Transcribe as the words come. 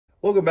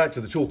Welcome back to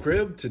the Tool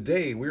Crib.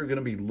 Today we're going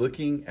to be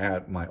looking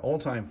at my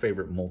all-time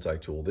favorite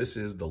multi-tool. This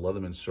is the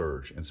Leatherman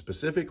Surge, and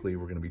specifically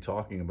we're going to be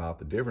talking about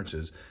the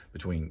differences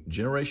between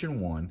Generation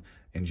 1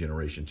 and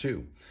Generation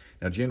 2.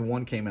 Now Gen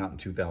 1 came out in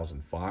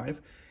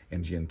 2005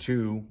 and Gen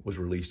 2 was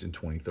released in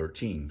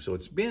 2013. So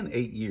it's been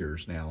 8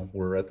 years now.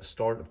 We're at the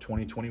start of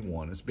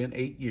 2021. It's been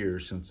 8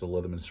 years since the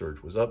Leatherman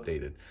Surge was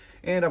updated,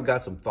 and I've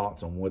got some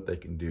thoughts on what they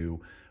can do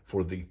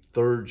for the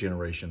third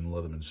generation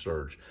Leatherman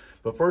Surge.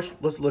 But first,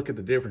 let's look at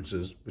the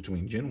differences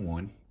between Gen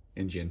 1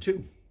 and Gen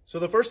 2. So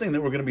the first thing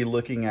that we're going to be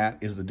looking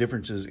at is the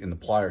differences in the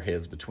plier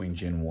heads between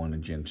Gen 1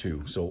 and Gen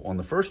 2. So on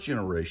the first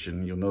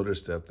generation, you'll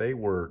notice that they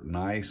were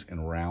nice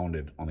and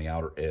rounded on the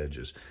outer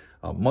edges,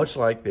 much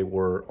like they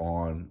were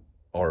on,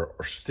 or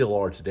still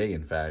are today,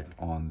 in fact,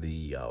 on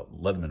the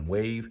Leatherman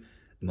Wave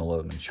and the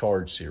Leatherman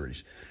Charge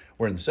series.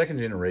 Where in the second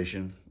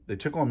generation, they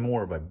took on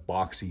more of a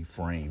boxy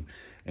frame.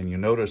 And you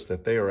notice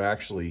that they are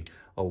actually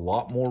a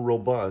lot more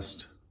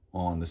robust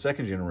on the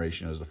second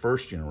generation as the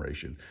first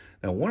generation.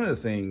 Now, one of the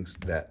things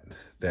that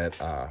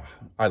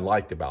I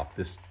liked about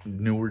this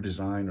newer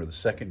design, or the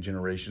second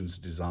generation's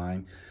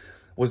design,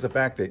 was the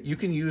fact that you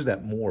can use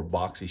that more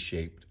boxy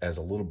shape as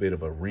a little bit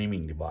of a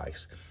reaming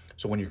device.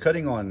 So when you're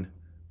cutting on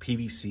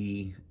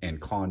PVC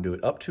and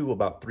conduit up to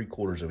about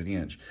 3/4 of an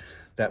inch,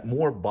 that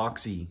more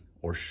boxy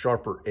or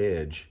sharper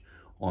edge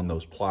on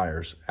those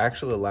pliers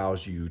actually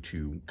allows you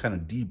to kind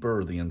of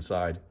deburr the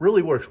inside.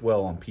 Really works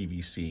well on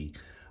PVC.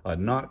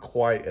 Not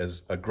quite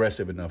as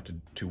aggressive enough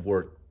to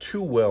work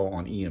too well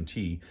on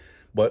EMT,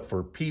 but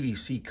for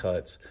PVC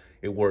cuts,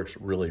 it works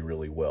really,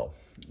 really well.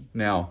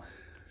 Now,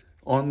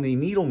 on the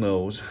needle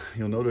nose,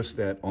 you'll notice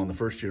that on the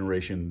first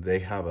generation, they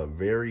have a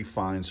very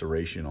fine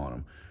serration on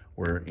them,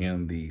 where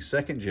in the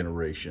second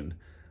generation,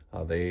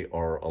 they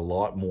are a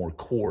lot more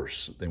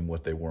coarse than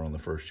what they were on the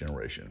first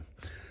generation.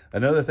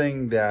 Another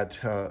thing that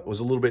was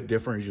a little bit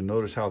different is you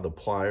notice how the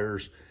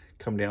pliers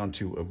come down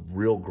to a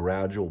real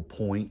gradual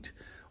point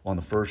on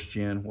the first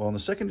gen. Well, in the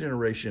second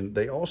generation,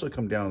 they also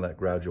come down to that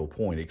gradual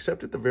point,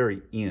 except at the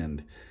very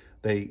end.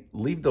 They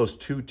leave those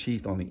two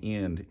teeth on the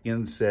end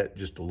inset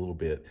just a little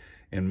bit,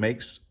 and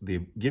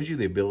gives you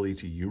the ability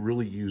to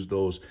really use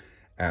those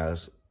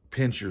as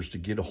pinchers to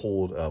get a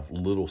hold of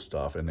little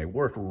stuff, and they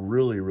work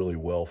really, really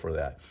well for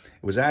that.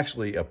 It was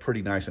actually a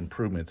pretty nice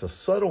improvement. It's a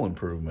subtle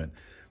improvement,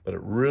 but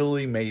it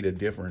really made a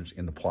difference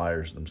in the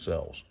pliers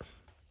themselves.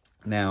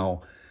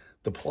 Now,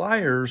 the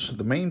pliers,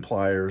 the main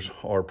pliers,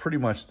 are pretty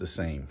much the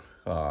same.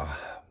 The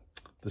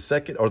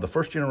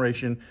first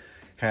generation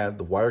had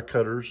the wire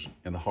cutters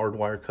and the hard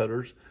wire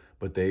cutters,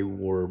 but they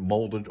were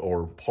molded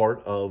or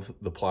part of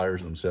the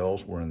pliers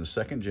themselves, where in the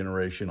second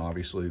generation,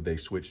 obviously, they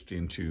switched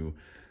into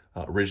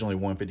originally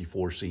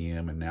 154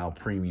 cm and now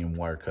premium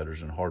wire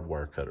cutters and hard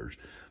wire cutters.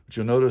 But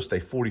you'll notice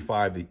they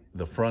 45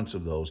 the fronts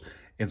of those,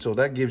 and so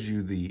that gives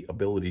you the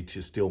ability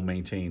to still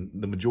maintain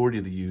the majority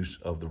of the use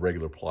of the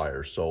regular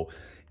pliers. So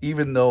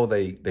even though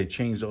they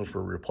changed those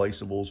for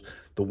replaceables,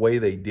 the way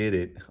they did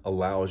it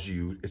allows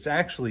you,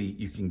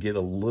 you can get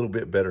a little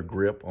bit better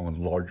grip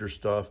on larger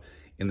stuff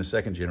in the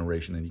second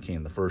generation than you can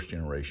in the first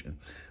generation.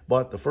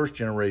 But the first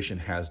generation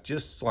has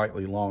just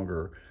slightly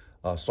longer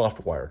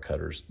soft wire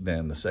cutters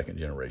than the second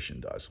generation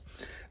does.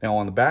 Now,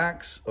 on the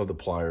backs of the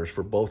pliers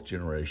for both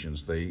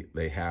generations,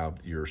 they have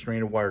your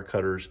stranded wire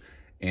cutters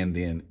and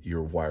then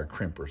your wire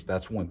crimpers.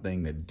 That's one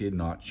thing that did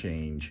not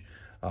change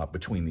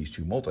between these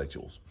two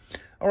multi-tools.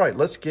 All right,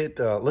 let's get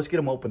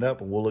them opened up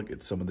and we'll look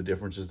at some of the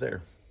differences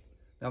there.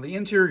 Now, the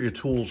interior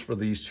tools for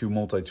these two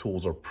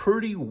multi-tools are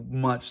pretty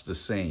much the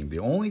same. The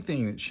only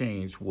thing that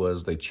changed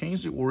was they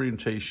changed the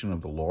orientation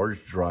of the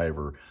large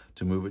driver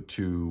to move it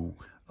to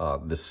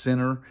the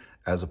center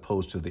as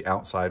opposed to the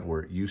outside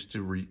where it used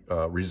to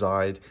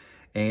reside.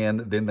 And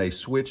then they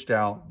switched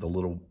out the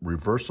little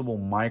reversible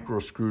micro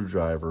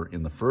screwdriver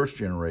in the first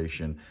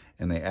generation,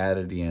 and they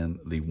added in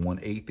the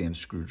 1/8 inch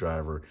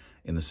screwdriver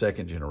in the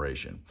second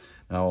generation.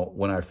 Now,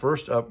 when I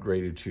first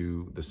upgraded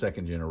to the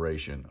second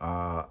generation,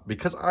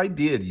 because I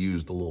did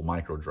use the little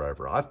micro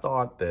driver, I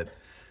thought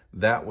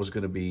that was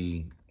going to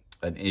be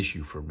an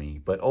issue for me.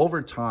 But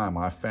over time,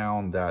 I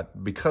found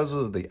that because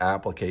of the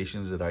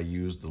applications that I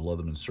use the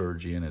Leatherman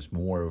Surge in, it's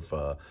more of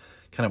a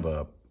kind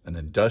of an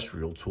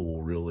industrial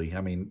tool, really.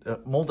 I mean,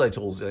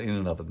 multi-tools in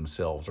and of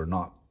themselves are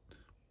not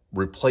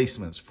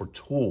replacements for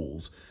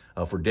tools,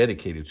 for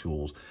dedicated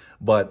tools.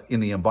 But in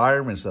the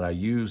environments that I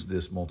use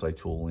this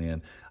multi-tool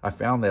in, I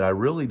found that I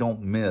really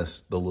don't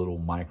miss the little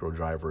micro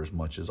driver as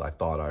much as I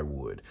thought I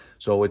would.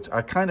 So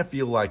I kind of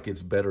feel like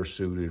it's better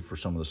suited for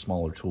some of the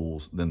smaller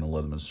tools than the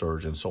Leatherman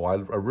Surge. And so I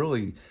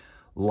really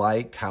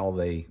like how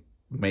they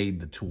made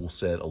the tool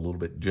set a little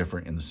bit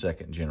different in the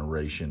second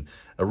generation.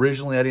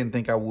 Originally, I didn't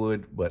think I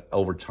would, but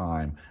over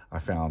time, I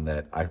found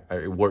that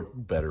it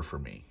worked better for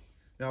me.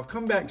 Now, I've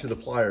come back to the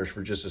pliers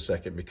for just a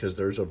second because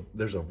there's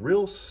a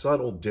real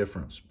subtle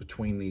difference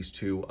between these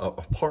two,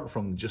 apart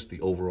from just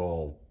the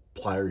overall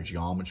plier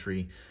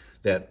geometry,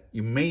 that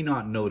you may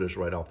not notice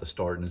right off the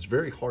start, and it's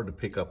very hard to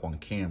pick up on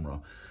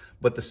camera.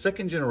 But the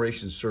second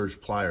generation Surge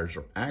pliers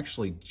are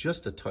actually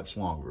just a touch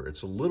longer.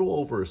 It's a little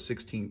over a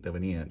 1/16 of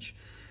an inch,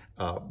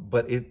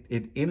 but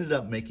it ended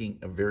up making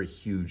a very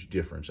huge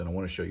difference, and I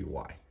want to show you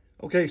why.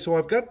 Okay, so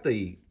I've got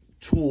the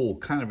tool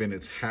kind of in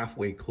its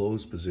halfway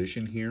closed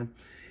position here.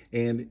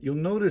 And you'll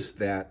notice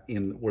that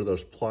in where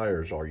those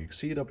pliers are, you can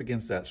see it up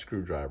against that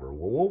screwdriver.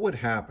 Well, what would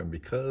happen,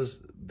 because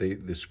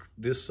this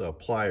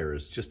plier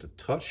is just a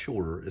touch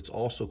shorter, it's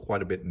also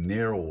quite a bit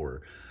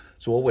narrower.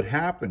 So what would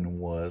happen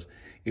was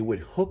it would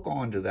hook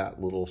onto that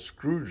little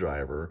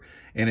screwdriver,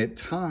 and at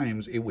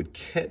times it would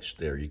catch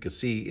there. You can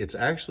see it's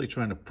actually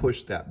trying to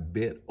push that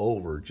bit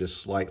over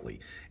just slightly.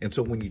 And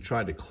so when you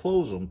tried to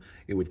close them,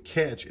 it would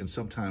catch, and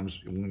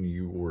sometimes when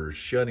you were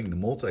shutting the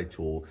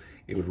multi-tool,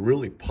 it would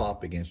really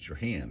pop against your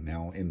hand.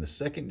 Now in the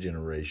second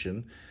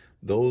generation,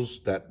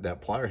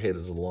 that plier head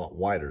is a lot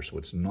wider, so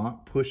it's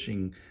not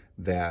pushing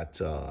that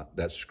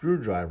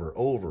screwdriver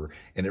over,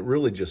 and it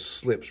really just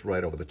slips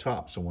right over the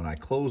top. So when I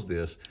close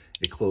this,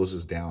 it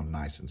closes down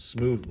nice and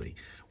smoothly.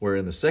 Where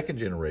in the second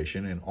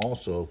generation, and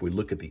also if we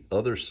look at the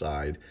other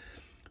side,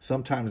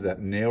 sometimes that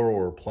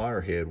narrower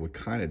plier head would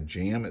kind of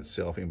jam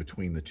itself in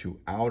between the two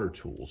outer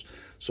tools.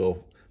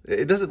 So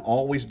it doesn't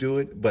always do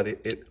it, but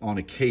it on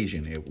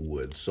occasion it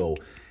would. So,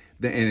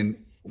 and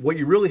what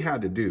you really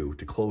had to do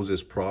to close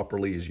this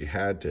properly is you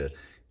had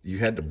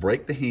to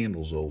break the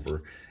handles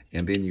over,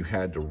 and then you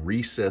had to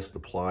recess the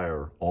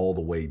plier all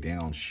the way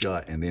down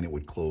shut, and then it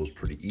would close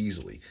pretty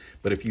easily.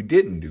 But if you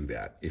didn't do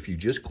that, if you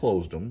just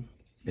closed them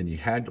and you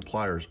had the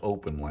pliers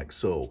open like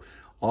so,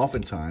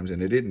 oftentimes,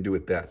 and it didn't do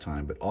it that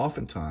time, but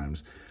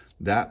oftentimes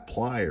that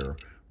plier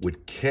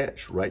would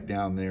catch right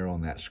down there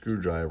on that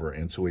screwdriver,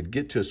 and so it'd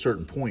get to a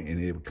certain point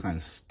and it would kind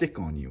of stick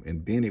on you,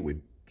 and then it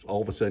would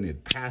all of a sudden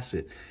it'd pass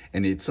it,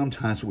 and it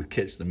sometimes would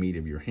catch the meat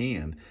of your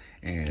hand,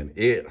 and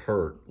it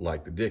hurt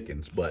like the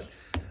dickens. But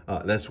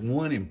that's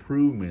one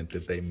improvement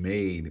that they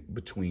made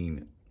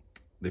between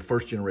the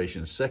first generation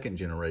and second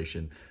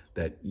generation,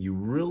 that you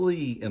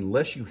really,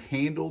 unless you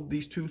handled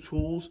these two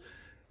tools,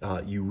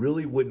 you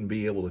really wouldn't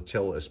be able to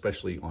tell,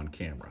 especially on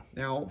camera.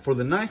 Now, for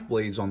the knife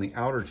blades on the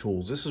outer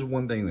tools, this is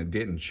one thing that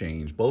didn't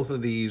change. Both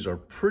of these are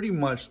pretty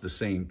much the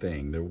same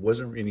thing. There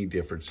wasn't any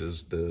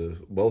differences.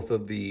 Both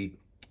of the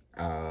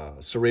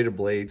serrated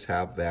blades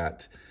have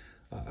that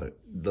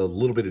the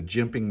little bit of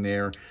jimping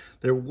there.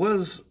 There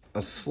was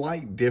a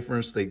slight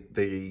difference.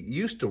 They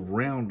used to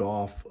round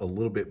off a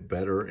little bit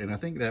better, and I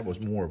think that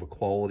was more of a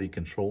quality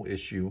control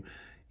issue.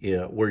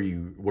 Where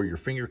your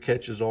finger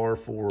catches are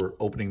for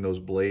opening those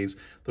blades,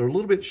 they're a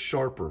little bit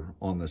sharper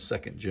on the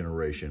second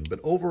generation, but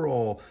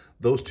overall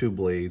those two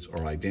blades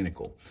are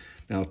identical.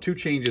 Now, two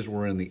changes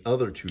were in the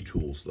other two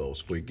tools though.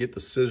 So if we get the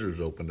scissors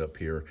opened up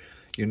here,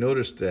 you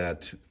notice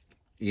that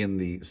in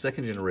the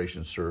second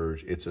generation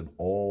Surge, it's an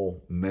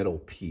all metal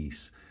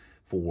piece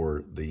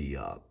for the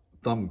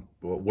thumb,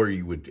 where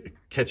you would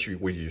catch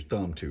with your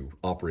thumb to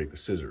operate the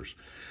scissors.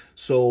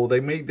 So they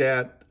made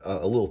that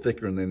a little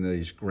thicker, and then they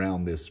just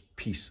ground this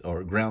piece,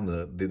 or ground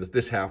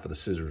this half of the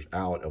scissors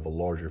out of a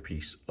larger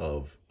piece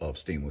of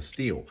stainless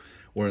steel.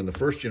 Where in the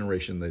first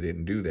generation, they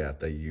didn't do that.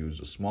 They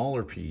used a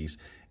smaller piece,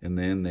 and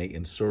then they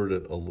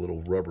inserted a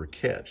little rubber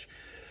catch.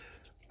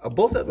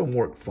 Both of them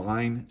work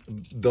fine,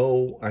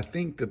 though I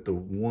think that the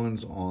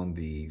ones on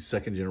the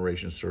second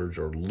generation Surge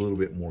are a little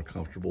bit more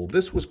comfortable.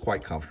 This was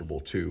quite comfortable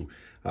too.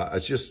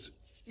 It's just,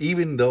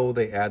 even though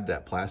they add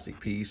that plastic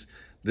piece,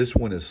 this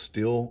one is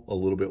still a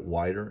little bit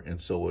wider,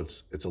 and so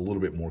it's a little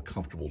bit more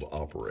comfortable to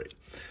operate.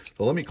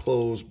 So let me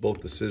close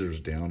both the scissors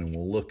down, and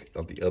we'll look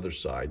at the other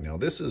side. Now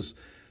this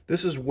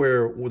is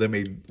where they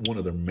made one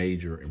of their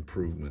major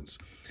improvements.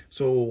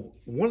 So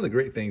one of the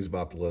great things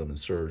about the Leatherman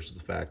Surge is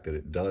the fact that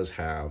it does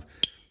have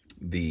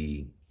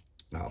the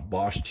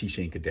Bosch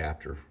T-shank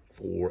adapter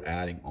for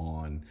adding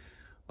on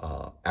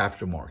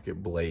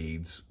aftermarket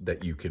blades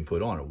that you can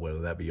put on it, whether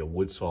that be a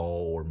wood saw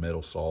or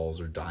metal saws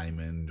or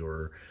diamond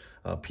or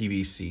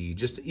PVC,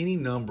 just any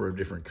number of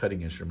different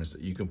cutting instruments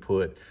that you can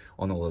put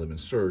on the Leatherman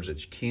Surge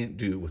that you can't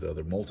do with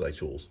other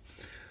multi-tools.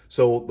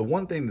 So the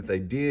one thing that they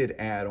did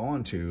add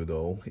on to,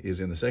 though, is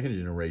in the second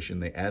generation,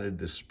 they added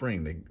this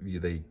spring.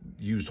 They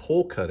used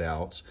hole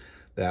cutouts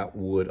that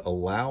would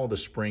allow the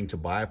spring to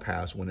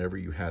bypass whenever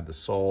you had the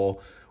saw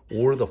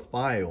or the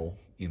file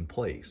in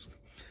place.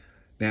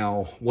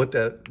 Now, what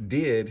that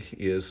did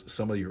is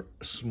some of your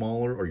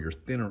smaller or your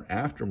thinner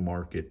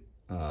aftermarket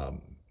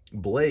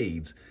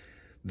blades,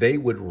 they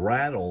would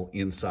rattle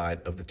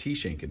inside of the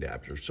T-shank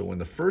adapter. So in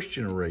the first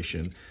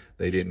generation,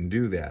 they didn't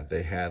do that.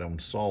 They had them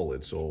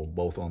solid. So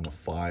both on the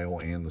file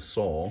and the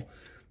saw,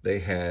 they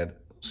had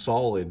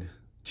solid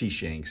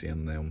T-shanks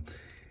in them.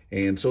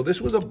 And so this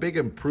was a big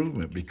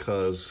improvement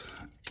because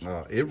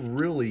it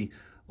really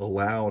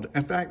allowed,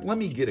 in fact, let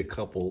me get a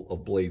couple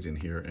of blades in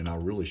here and I'll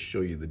really show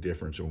you the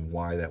difference and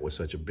why that was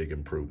such a big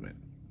improvement.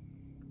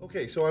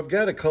 Okay, so I've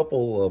got a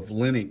couple of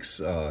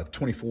Linux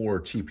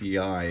 24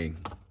 TPI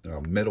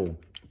metal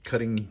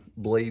cutting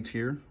blades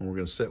here. And we're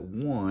gonna set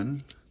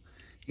one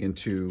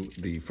into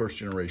the first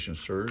generation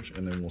Surge,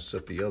 and then we'll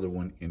set the other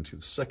one into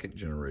the second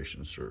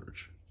generation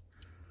Surge.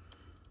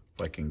 If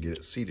if I can get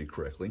it seated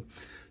correctly.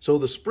 So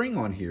the spring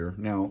on here,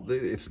 now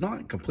it's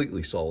not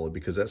completely solid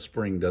because that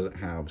spring doesn't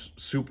have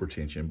super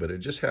tension, but it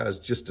just has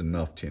just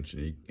enough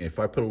tension. If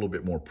I put a little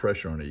bit more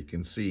pressure on it, you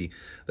can see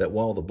that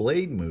while the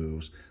blade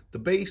moves, the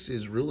base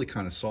is really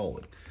kind of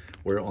solid.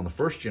 Where on the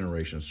first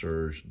generation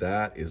Surge,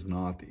 that is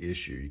not the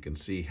issue. You can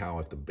see how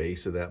at the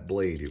base of that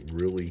blade, it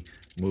really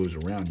moves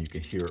around. You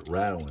can hear it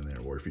rattle in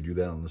there. Where if you do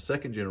that on the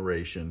second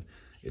generation,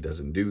 it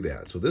doesn't do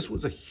that. So this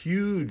was a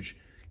huge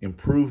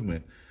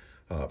improvement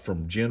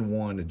from Gen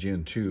 1 to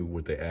Gen 2,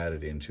 what they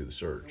added into the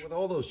Surge. With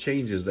all those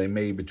changes they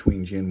made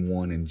between Gen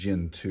 1 and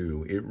Gen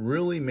 2, it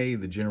really made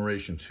the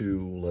Generation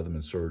 2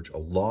 Leatherman Surge a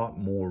lot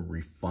more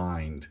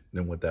refined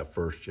than what that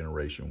first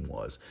generation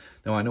was.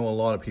 Now, I know a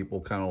lot of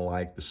people kind of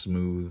like the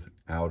smooth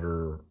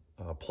outer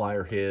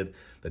plier head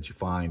that you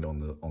find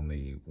on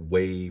the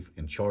Wave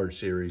and Charge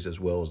series, as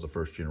well as the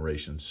first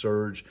generation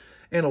Surge,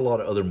 and a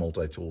lot of other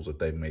multi-tools that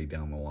they've made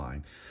down the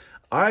line.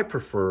 I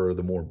prefer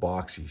the more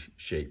boxy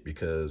shape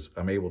because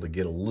I'm able to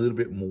get a little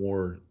bit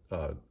more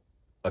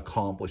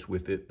accomplished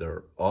with it.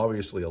 They're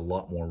obviously a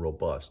lot more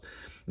robust.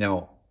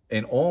 Now,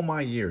 in all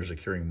my years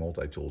of carrying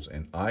multi-tools,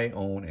 and I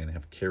own and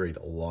have carried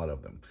a lot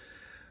of them,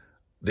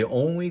 the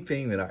only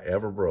thing that I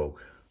ever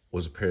broke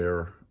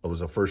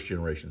was a first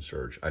generation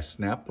Surge. I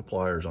snapped the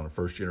pliers on a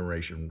first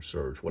generation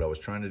Surge. What I was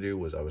trying to do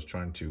was I was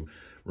trying to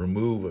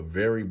remove a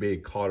very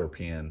big cotter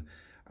pin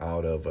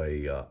out of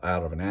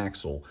an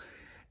axle,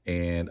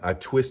 and I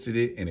twisted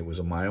it, and it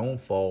was my own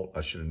fault.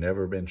 I should have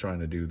never been trying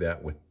to do that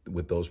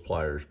with those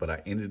pliers, but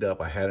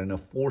I had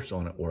enough force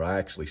on it where I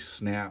actually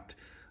snapped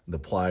the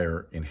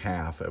plier in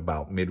half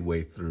about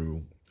midway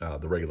through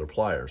the regular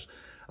pliers.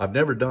 I've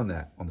never done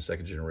that on the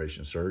second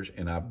generation Surge,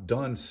 and I've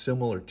done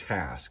similar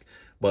tasks,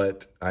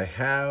 but I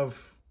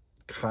have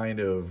kind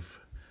of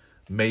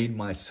made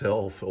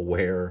myself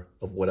aware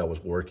of what I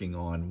was working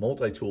on.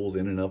 Multi-tools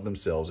in and of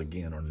themselves,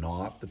 again, are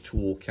not the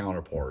tool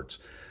counterparts.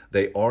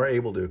 They are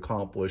able to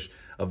accomplish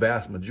a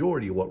vast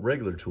majority of what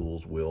regular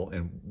tools will,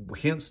 and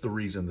hence the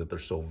reason that they're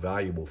so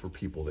valuable for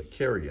people that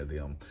carry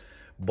them.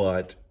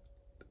 But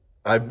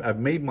I've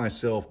made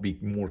myself be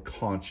more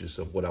conscious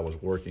of what I was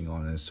working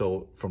on. And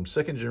so from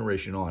second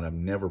generation on, I've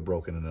never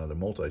broken another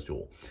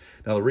multi-tool.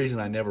 Now, the reason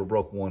I never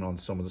broke one on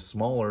some of the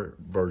smaller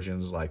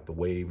versions like the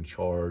Wave,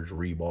 Charge,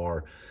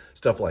 Rebar,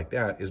 stuff like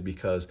that is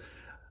because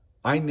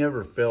I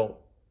never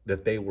felt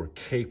that they were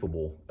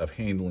capable of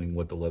handling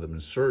what the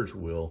Leatherman Surge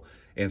will.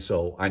 And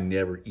so I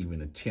never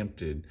even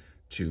attempted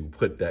to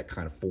put that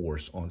kind of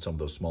force on some of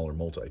those smaller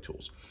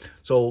multi-tools.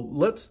 So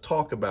let's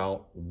talk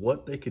about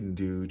what they can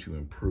do to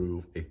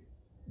improve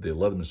the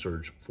Leatherman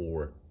Surge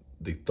for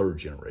the third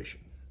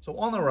generation. So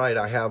on the right,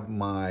 I have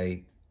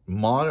my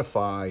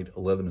modified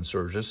Leatherman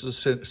Surge. This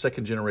is a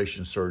second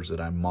generation Surge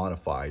that I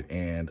modified,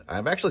 and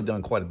I've actually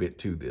done quite a bit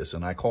to this,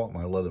 and I call it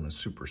my Leatherman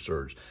Super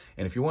Surge.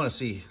 And if you want to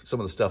see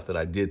some of the stuff that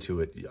I did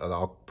to it,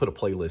 I'll put a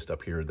playlist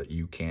up here that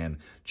you can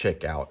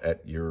check out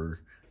at your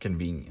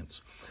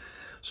convenience.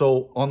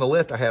 So on the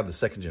left, I have the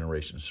second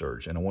generation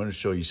Surge, and I wanted to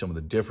show you some of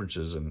the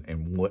differences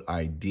and what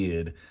I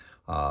did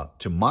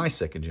to my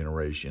second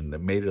generation that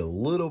made it a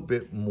little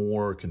bit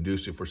more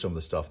conducive for some of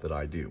the stuff that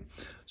I do.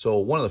 So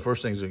one of the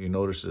first things that you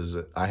notice is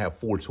that I have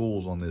 4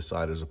 tools on this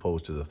side as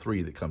opposed to the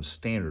 3 that comes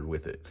standard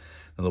with it.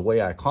 And the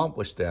way I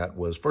accomplished that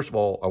was, first of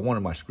all, I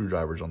wanted my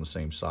screwdrivers on the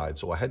same side.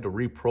 So I had to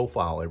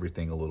reprofile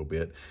everything a little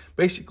bit,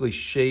 basically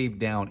shave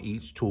down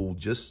each tool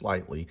just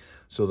slightly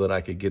so that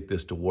I could get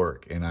this to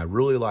work. And I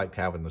really liked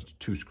having the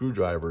 2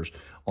 screwdrivers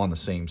on the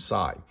same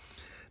side.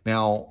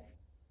 Now,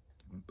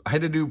 I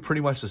had to do pretty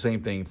much the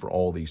same thing for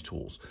all these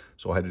tools.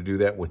 So I had to do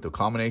that with the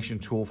combination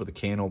tool for the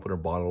can opener,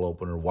 bottle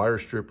opener, wire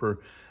stripper.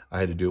 I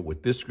had to do it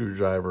with this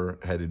screwdriver.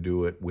 I had to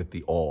do it with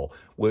the awl,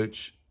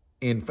 which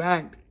in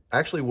fact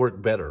actually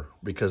worked better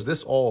because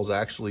this awl is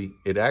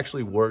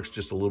actually works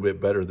just a little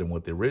bit better than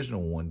what the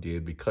original one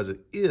did because it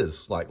is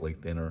slightly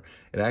thinner.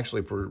 It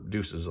actually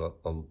produces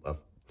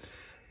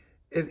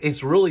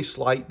it's really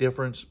slight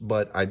difference,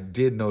 but I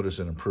did notice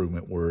an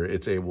improvement where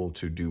it's able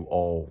to do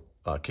all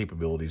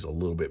capabilities a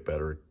little bit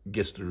better,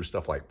 gets through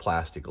stuff like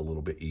plastic a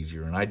little bit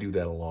easier. And I do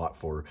that a lot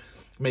for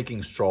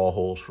making straw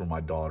holes for my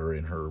daughter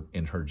in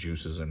her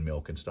juices and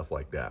milk and stuff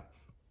like that.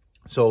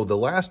 So the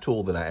last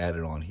tool that I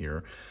added on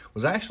here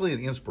was actually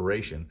an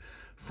inspiration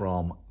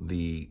from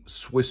the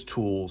Swiss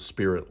Tool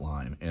Spirit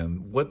line.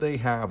 And what they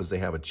have is they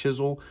have a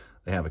chisel,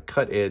 they have a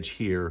cut edge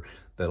here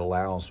that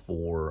allows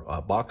for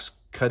box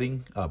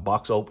cutting,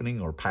 box opening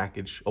or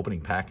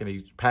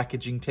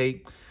packaging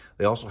tape.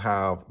 They also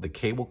have the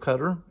cable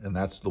cutter, and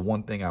that's the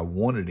one thing I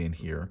wanted in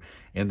here.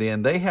 And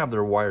then they have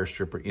their wire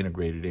stripper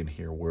integrated in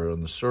here, where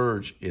on the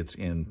Surge, it's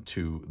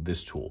into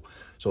this tool.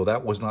 So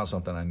that was not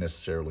something I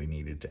necessarily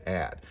needed to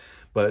add.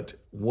 But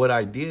what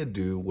I did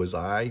do was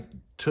I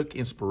took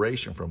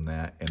inspiration from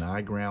that, and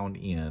I ground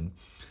in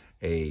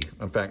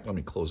in fact, let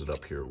me close it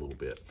up here a little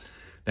bit.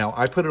 Now,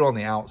 I put it on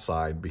the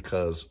outside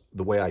because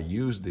the way I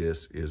use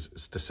this is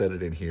to set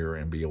it in here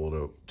and be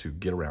able to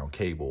get around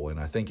cable, and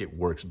I think it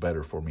works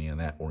better for me in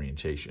that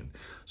orientation.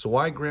 So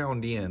I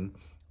ground in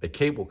a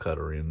cable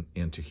cutter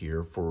into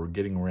here for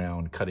getting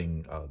around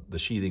cutting the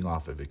sheathing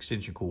off of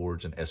extension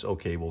cords and SO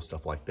cables,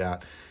 stuff like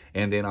that.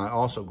 And then I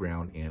also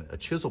ground in a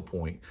chisel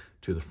point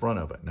to the front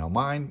of it. Now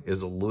mine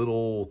is a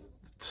little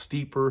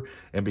steeper,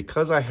 and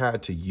because I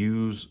had to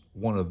use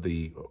one of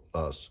the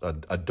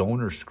a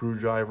donor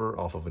screwdriver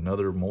off of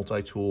another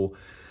multi-tool,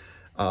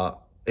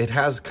 it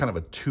has kind of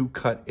a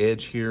two-cut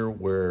edge here,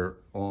 where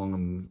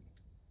on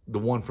the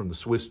one from the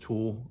Swiss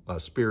tool,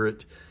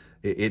 Spirit,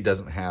 it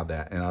doesn't have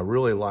that. And I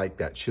really like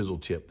that chisel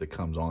tip that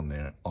comes on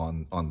there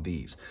on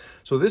these.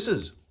 So this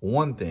is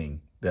one thing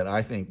that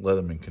I think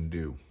Leatherman can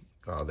do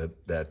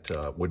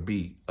that would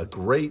be a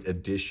great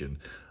addition,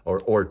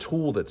 or a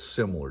tool that's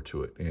similar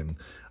to it. And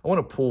I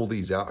want to pull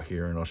these out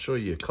here, and I'll show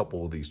you a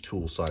couple of these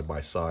tools side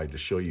by side to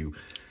show you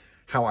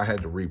how I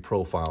had to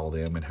reprofile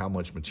them and how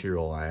much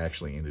material I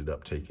actually ended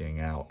up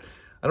taking out.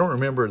 I don't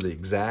remember the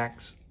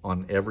exacts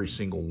on every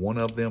single one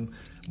of them,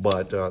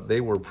 but they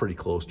were pretty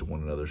close to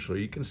one another. So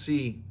you can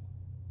see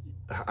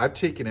I've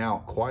taken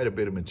out quite a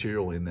bit of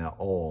material in that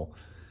awl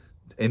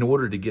in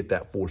order to get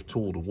that fourth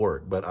tool to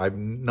work. But I've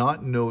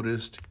not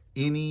noticed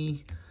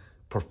any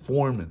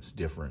performance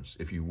difference,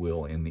 if you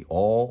will, in the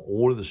awl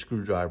or the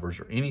screwdrivers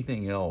or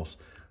anything else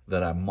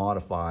that I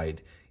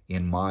modified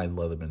in my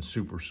Leatherman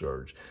Super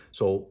Surge.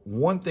 So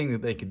one thing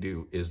that they can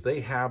do is they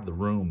have the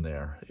room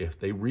there. If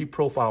they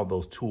reprofile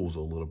those tools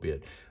a little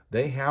bit,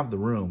 they have the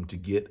room to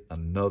get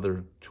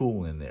another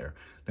tool in there.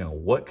 Now,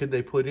 what could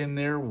they put in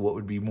there? What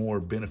would be more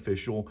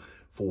beneficial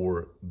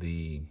for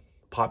the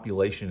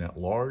population at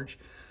large?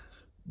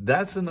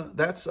 That's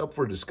up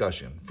for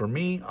discussion. For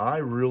me, I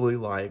really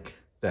like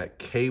that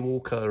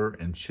cable cutter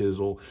and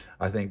chisel.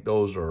 I think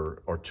those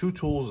are two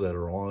tools that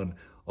are on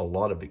a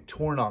lot of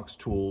Victorinox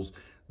tools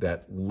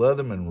that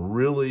Leatherman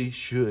really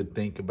should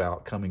think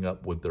about coming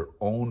up with their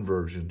own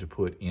version to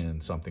put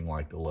in something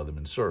like the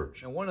Leatherman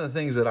Surge. And one of the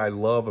things that I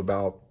love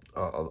about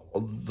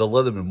the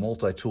Leatherman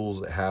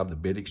multi-tools that have the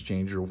bit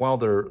exchanger, while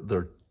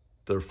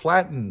their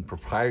flattened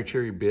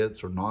proprietary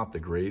bits are not the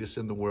greatest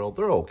in the world,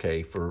 they're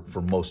okay for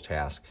most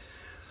tasks.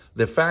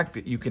 The fact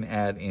that you can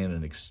add in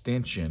an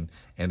extension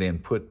and then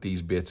put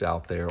these bits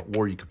out there,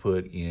 or you could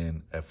put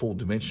in a full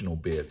dimensional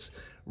bits,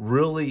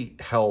 really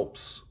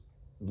helps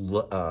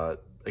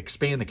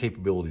expand the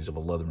capabilities of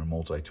a Leatherman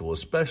multi-tool,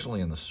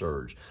 especially in the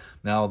Surge.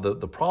 Now,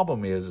 the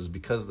problem is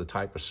because of the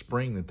type of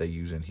spring that they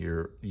use in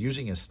here,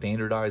 using a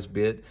standardized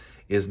bit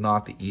is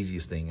not the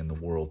easiest thing in the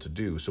world to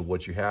do. So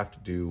what you have to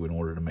do in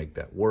order to make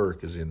that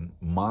work is, in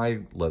my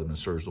Leatherman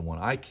Surge, the one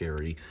I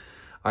carry,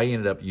 I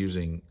ended up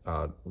using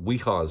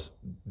Weehaw's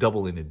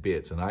double-ended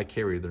bits, and I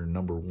carry their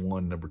number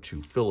 1, number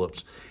 2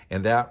 Phillips,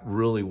 and that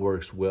really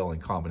works well in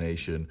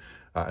combination.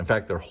 In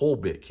fact, their whole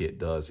bit kit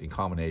does, in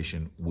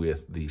combination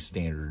with the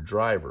standard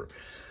driver.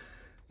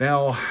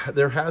 Now,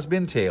 there has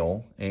been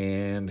tail,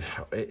 and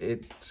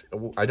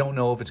I don't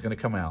know if it's going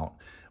to come out,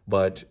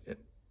 but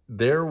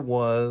there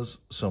was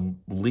some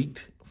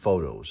leaked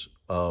photos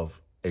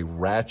of a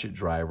ratchet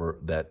driver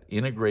that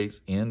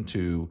integrates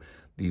into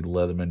the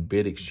Leatherman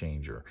bit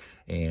exchanger,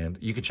 and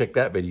you can check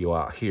that video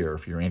out here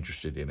if you're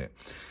interested in it.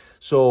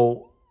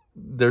 So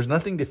there's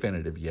nothing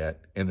definitive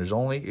yet, and it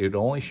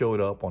only showed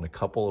up on a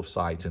couple of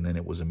sites, and then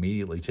it was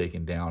immediately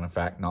taken down. In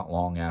fact, not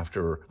long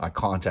after I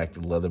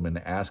contacted Leatherman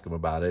to ask him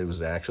about it, it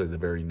was actually the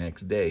very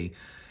next day.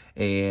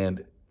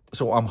 And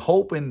so I'm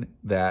hoping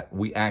that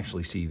we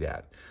actually see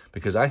that,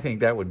 because I think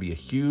that would be a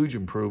huge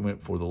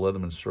improvement for the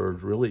Leatherman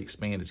Surge, really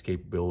expand its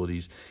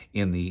capabilities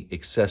in the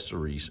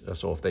accessories.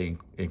 So if they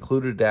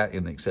included that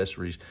in the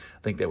accessories,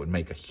 I think that would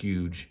make a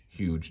huge,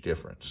 huge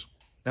difference.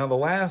 Now, the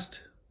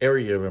last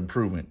area of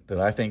improvement that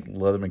I think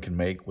Leatherman can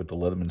make with the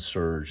Leatherman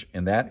Surge,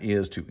 and that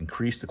is to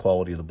increase the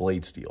quality of the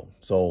blade steel.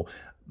 So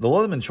the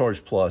Leatherman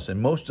Charge Plus and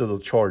most of the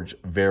Charge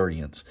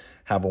variants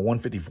have a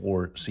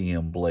 154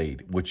 cm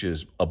blade, which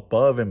is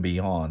above and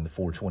beyond the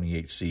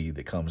 428C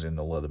that comes in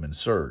the Leatherman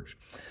Surge.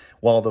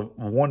 While the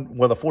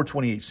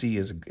 428C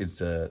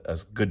is a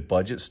good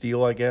budget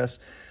steel, I guess,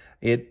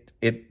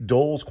 it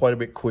dulls quite a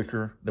bit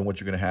quicker than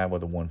what you're going to have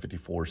with a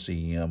 154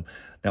 cm.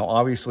 Now,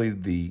 obviously,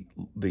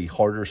 the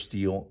harder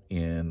steel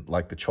in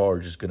like the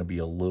Charge is going to be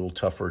a little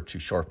tougher to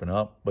sharpen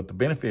up, but the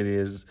benefit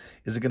is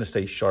it's going to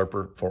stay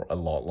sharper for a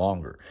lot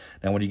longer.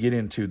 Now, when you get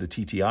into the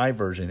TTI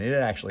version, it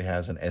actually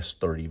has an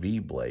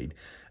S30V blade,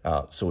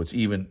 so it's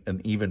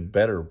an even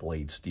better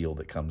blade steel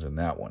that comes in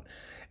that one.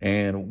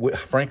 And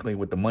frankly,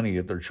 with the money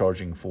that they're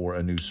charging for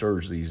a new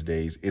Surge these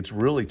days, it's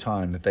really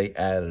time that they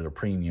added a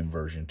premium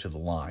version to the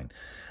line.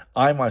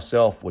 I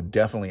myself would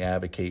definitely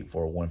advocate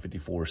for a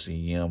 154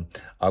 cm.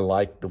 I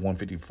like the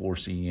 154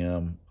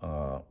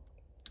 cm.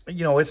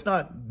 You know, it's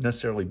not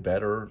necessarily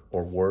better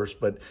or worse,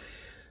 but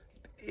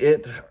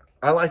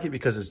I like it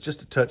because it's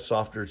just a touch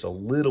softer. It's a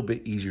little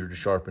bit easier to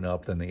sharpen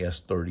up than the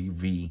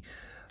S30V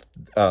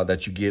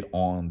that you get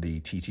on the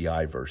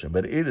TTI version.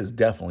 But it is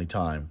definitely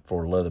time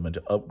for Leatherman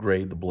to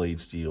upgrade the blade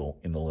steel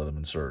in the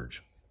Leatherman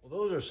Surge.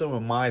 Those are some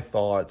of my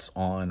thoughts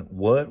on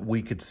what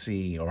we could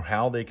see or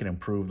how they can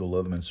improve the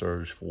Leatherman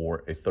Surge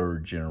for a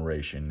third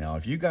generation. Now,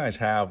 if you guys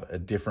have a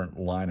different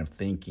line of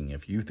thinking,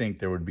 if you think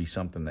there would be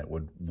something that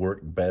would work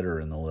better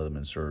in the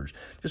Leatherman Surge,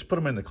 just put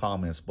them in the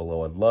comments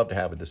below. I'd love to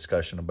have a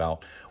discussion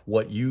about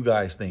what you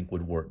guys think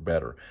would work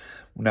better.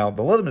 Now,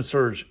 the Leatherman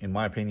Surge, in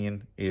my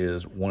opinion,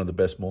 is one of the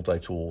best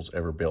multi-tools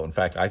ever built. In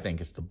fact, I think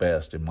it's the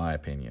best, in my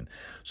opinion.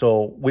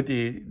 So with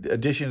the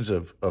additions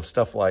of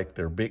stuff like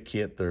their bit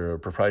kit, their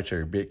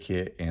proprietary bit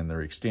kit, and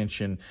their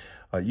extension,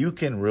 you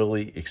can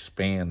really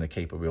expand the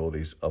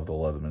capabilities of the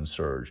Leatherman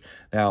Surge.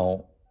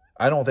 Now,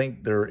 I don't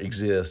think there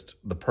exists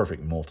the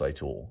perfect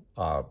multi-tool.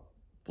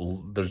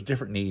 There's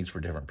different needs for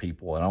different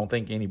people, and I don't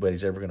think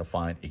anybody's ever going to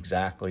find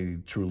exactly,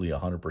 truly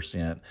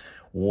 100%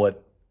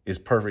 what is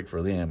perfect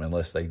for them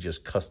unless they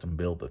just custom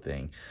build the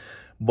thing.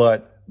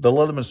 But the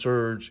Leatherman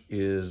Surge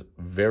is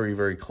very,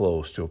 very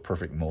close to a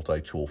perfect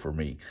multi-tool for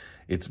me.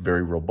 It's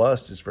very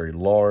robust. It's very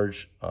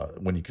large.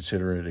 When you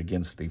consider it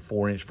against the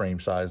 4-inch frame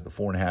size, the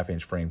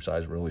 4.5-inch frame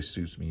size really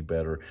suits me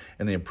better.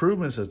 And the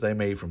improvements that they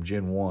made from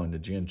Gen 1 to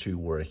Gen 2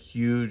 were a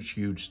huge,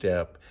 huge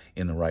step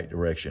in the right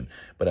direction.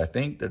 But I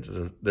think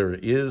that there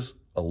is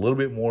a little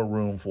bit more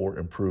room for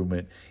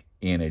improvement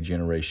in a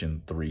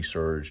Generation 3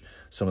 Surge,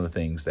 some of the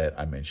things that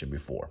I mentioned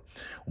before.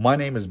 Well, my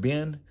name is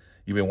Ben.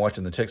 You've been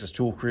watching the Texas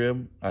Tool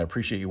Crib. I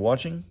appreciate you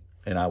watching,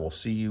 and I will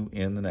see you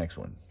in the next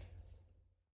one.